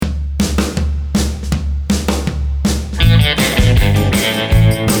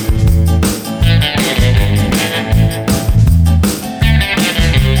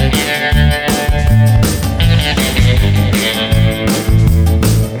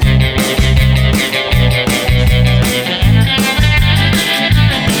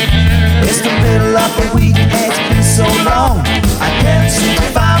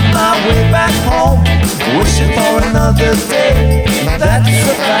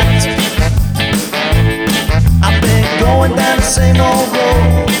fact. I've been going down the same old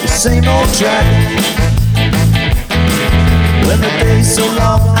road, the same old track. When the day's so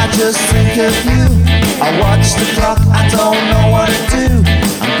long, I just think of you. I watch the clock, I don't know what to do.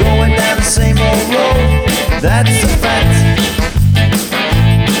 I'm going down the same old road, that's